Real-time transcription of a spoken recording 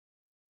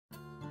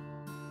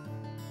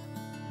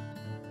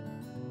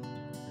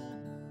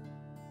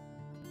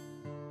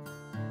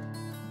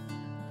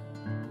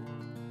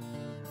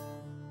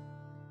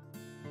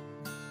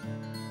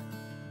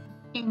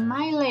In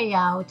my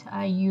layout,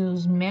 I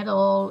use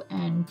metal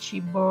and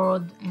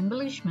chipboard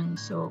embellishment.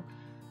 So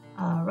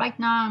right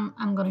now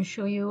I'm going to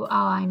show you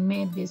how I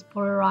made this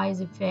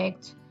polarized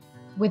effect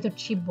with a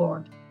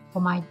chipboard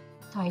for my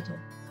title.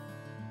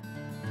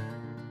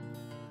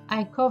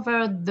 I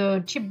covered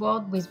the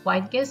chipboard with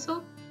white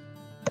gesso.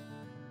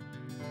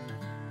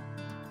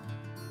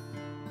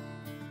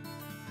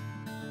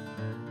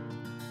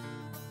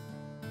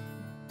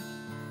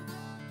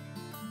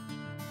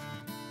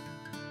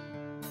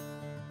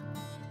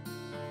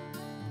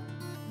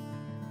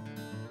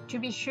 To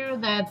be sure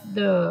that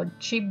the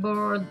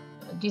chipboard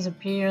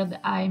disappeared,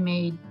 I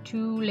made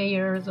 2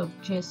 layers of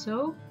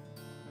gesso.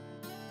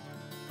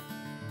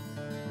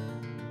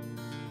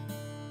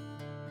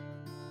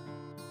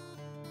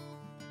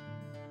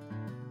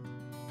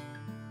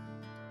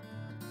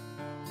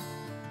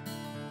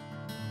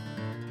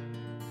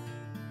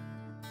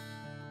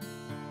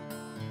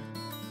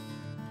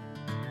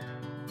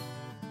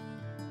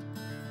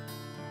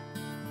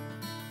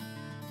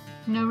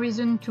 No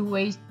reason to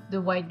waste the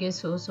white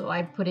gesso, so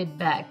I put it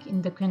back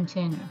in the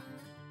container.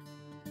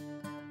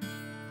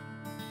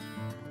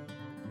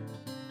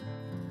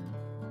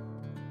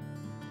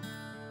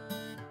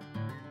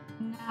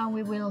 Now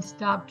we will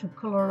start to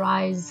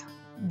colorize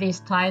this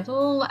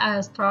title.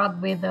 I'll start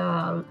with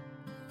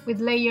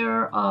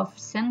layer of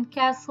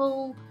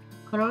Sandcastle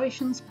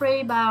coloration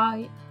spray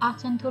by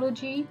Art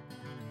Anthology.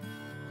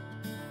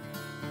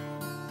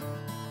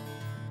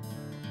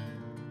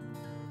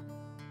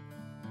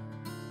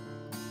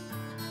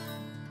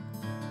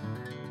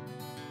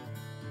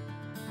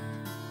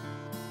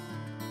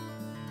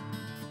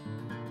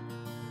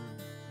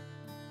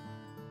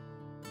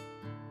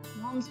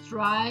 Once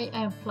dry,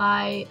 I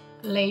apply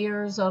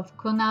layers of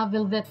Kona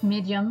Velvet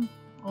Medium,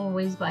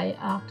 always by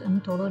Art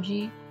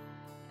Anthology.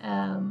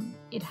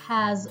 It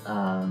has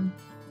a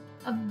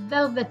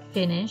velvet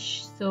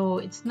finish, so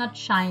it's not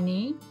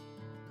shiny,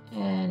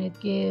 and it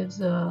gives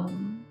a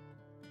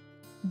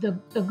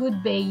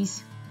good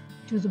base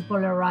to the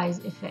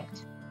polarized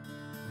effect.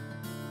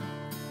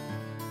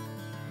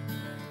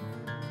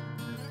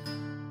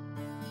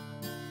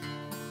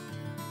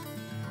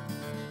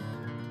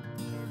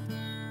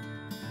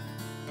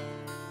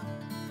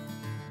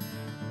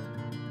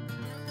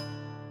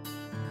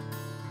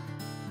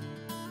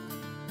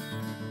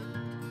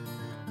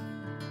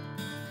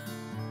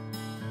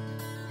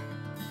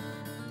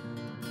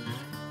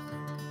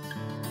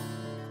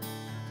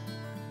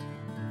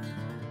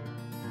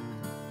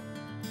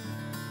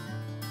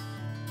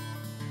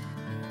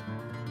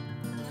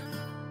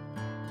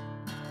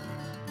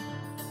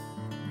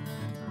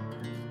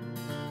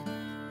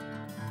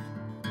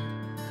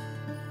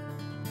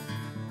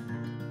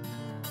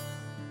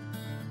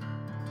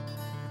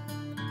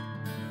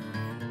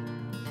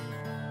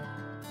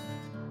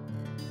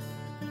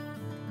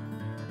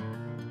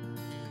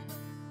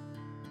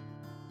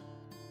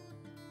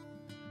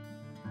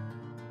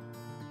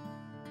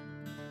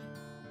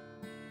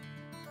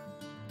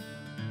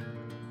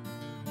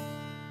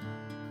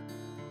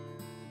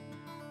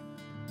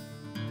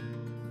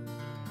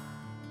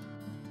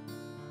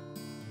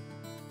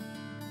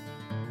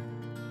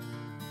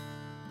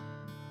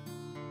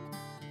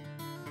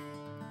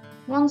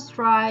 Once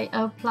dry,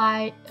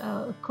 apply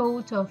a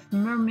coat of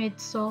mermaid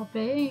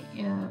sorbet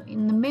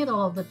in the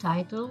middle of the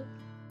title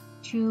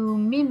to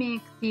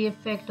mimic the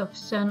effect of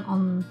sun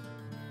on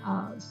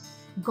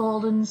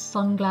golden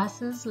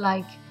sunglasses,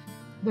 like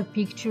the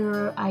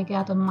picture I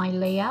got on my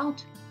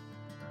layout.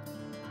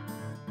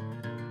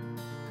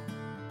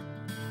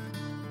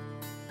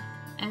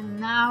 And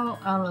now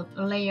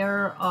a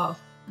layer of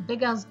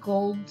Vegas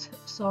gold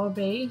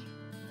sorbet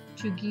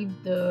to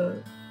give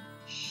the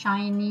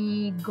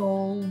shiny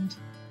gold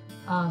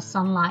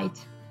sunlight,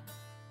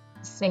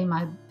 same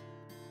as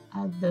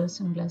the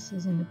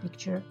sunglasses in the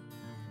picture.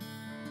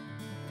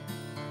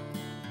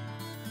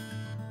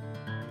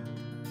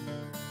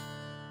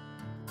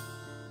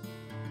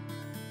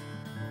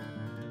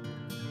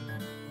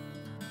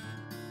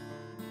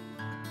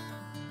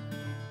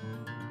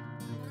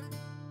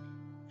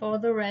 For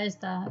the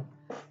rest, I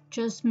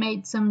just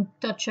made some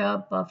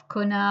touch-up of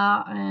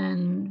Kona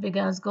and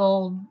Vegas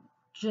gold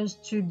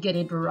just to get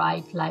it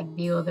right, like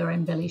the other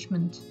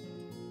embellishment.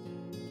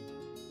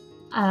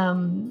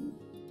 Fun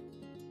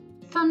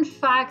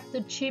fact,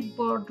 the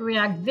chipboard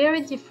reacts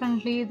very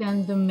differently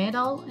than the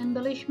metal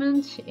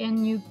embellishment,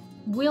 and you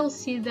will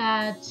see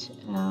that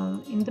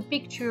in the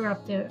picture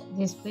after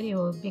this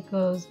video,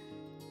 because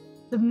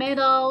the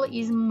metal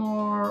is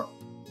more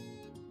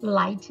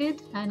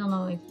lighted. I don't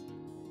know if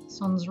it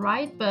sounds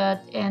right,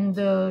 and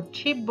the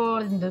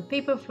chipboard and the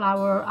paper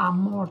flower are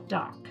more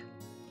dark.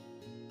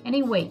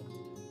 Anyway,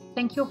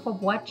 thank you for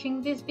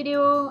watching this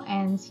video,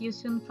 and see you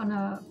soon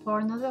for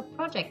another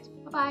project.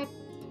 Bye-bye.